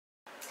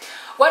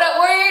What up,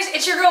 warriors?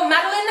 It's your girl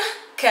Madeline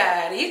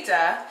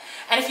Carita,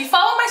 and if you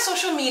follow my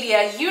social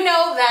media, you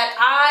know that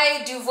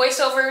I do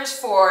voiceovers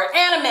for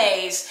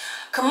animes,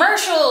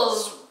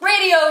 commercials,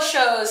 radio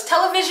shows,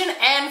 television,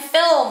 and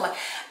film.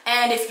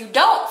 And if you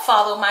don't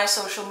follow my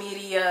social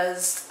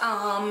medias,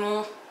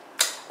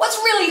 what's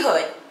really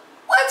hood?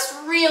 What's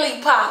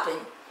really poppin'?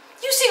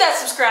 You see that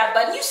subscribe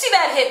button, you see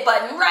that hit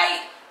button,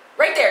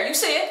 right there, you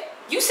see it,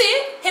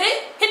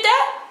 hit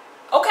that.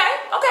 Okay,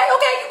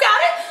 you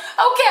got it.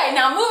 Okay,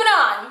 now moving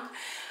on.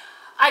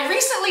 I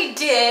recently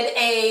did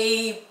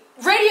a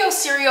radio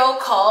serial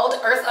called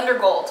Earth Under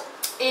Gold.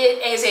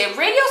 It is a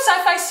radio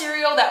sci-fi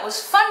serial that was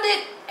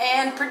funded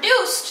and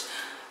produced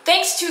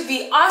thanks to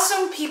the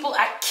awesome people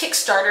at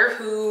Kickstarter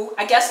who,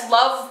 I guess,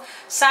 love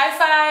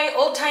sci-fi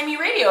old-timey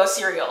radio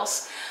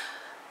serials.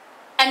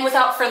 And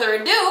without further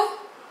ado,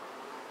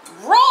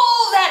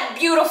 roll that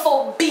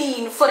beautiful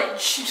bean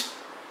footage.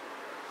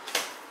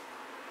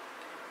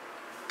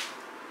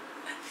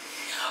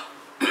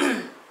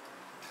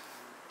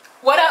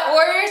 What up,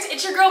 warriors?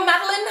 It's your girl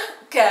Madeline.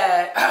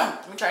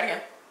 Let me try it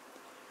again.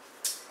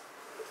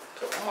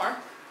 Do it one more.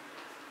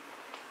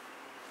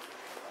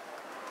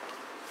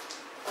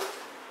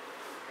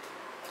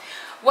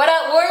 What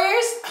up,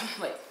 warriors?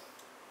 Wait.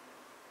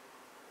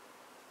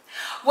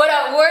 What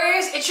up,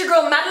 warriors? It's your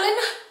girl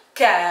Madeline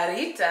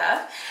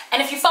Carita.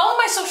 And if you follow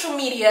my social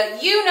media,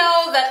 you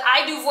know that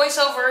I do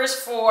voiceovers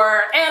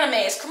for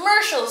animes,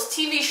 commercials,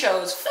 TV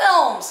shows,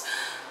 films,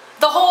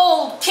 the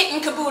whole kit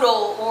and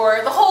caboodle,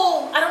 or the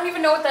whole, I don't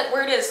even know what that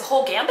word is, the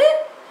whole gambit?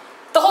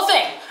 The whole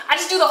thing. I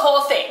just do the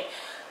whole thing.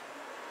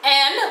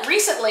 And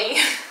recently,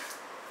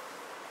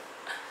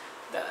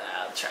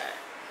 I'll try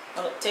it.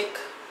 I'll take.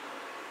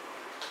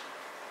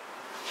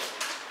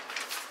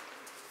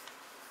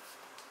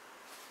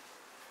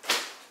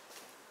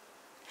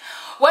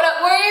 What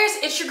up,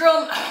 warriors? It's your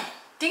girl.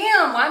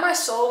 Damn, why am I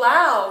so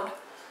loud?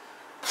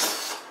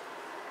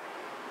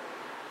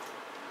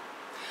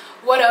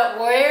 What up,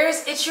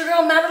 warriors? It's your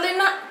girl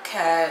Madeline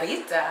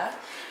Carita.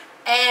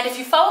 And if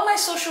you follow my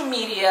social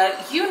media,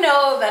 you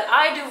know that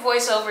I do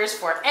voiceovers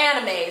for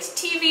animes,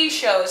 TV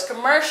shows,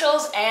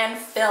 commercials, and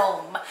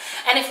film.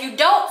 And if you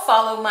don't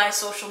follow my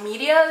social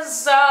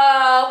medias,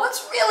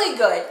 what's really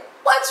good?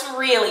 What's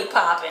really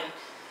poppin'?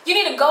 You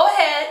need to go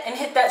ahead and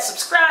hit that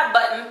subscribe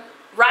button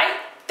right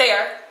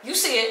there. You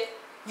see it.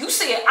 You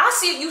see it. I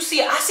see it. You see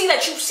it. I see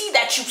that you see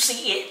that you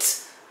see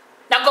it.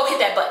 Now go hit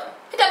that button.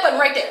 Hit that button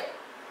right there.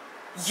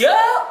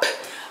 Yup.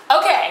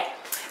 Okay,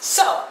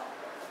 so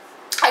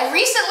I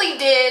recently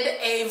did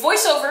a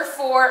voiceover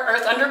for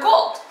Earth Under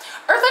Gold.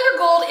 Earth Under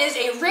Gold is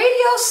a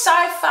radio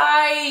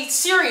sci-fi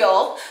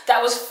serial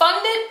that was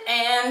funded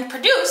and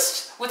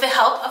produced with the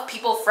help of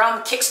people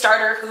from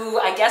Kickstarter who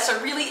I guess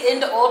are really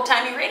into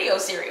old-timey radio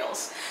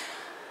serials.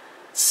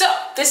 So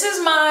this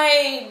is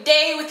my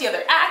day with the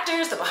other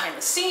actors, the behind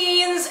the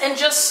scenes, and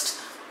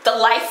just the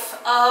life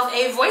of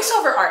a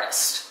voiceover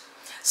artist.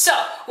 So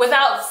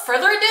without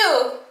further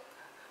ado,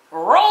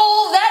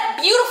 roll that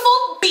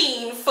beautiful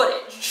bean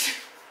footage.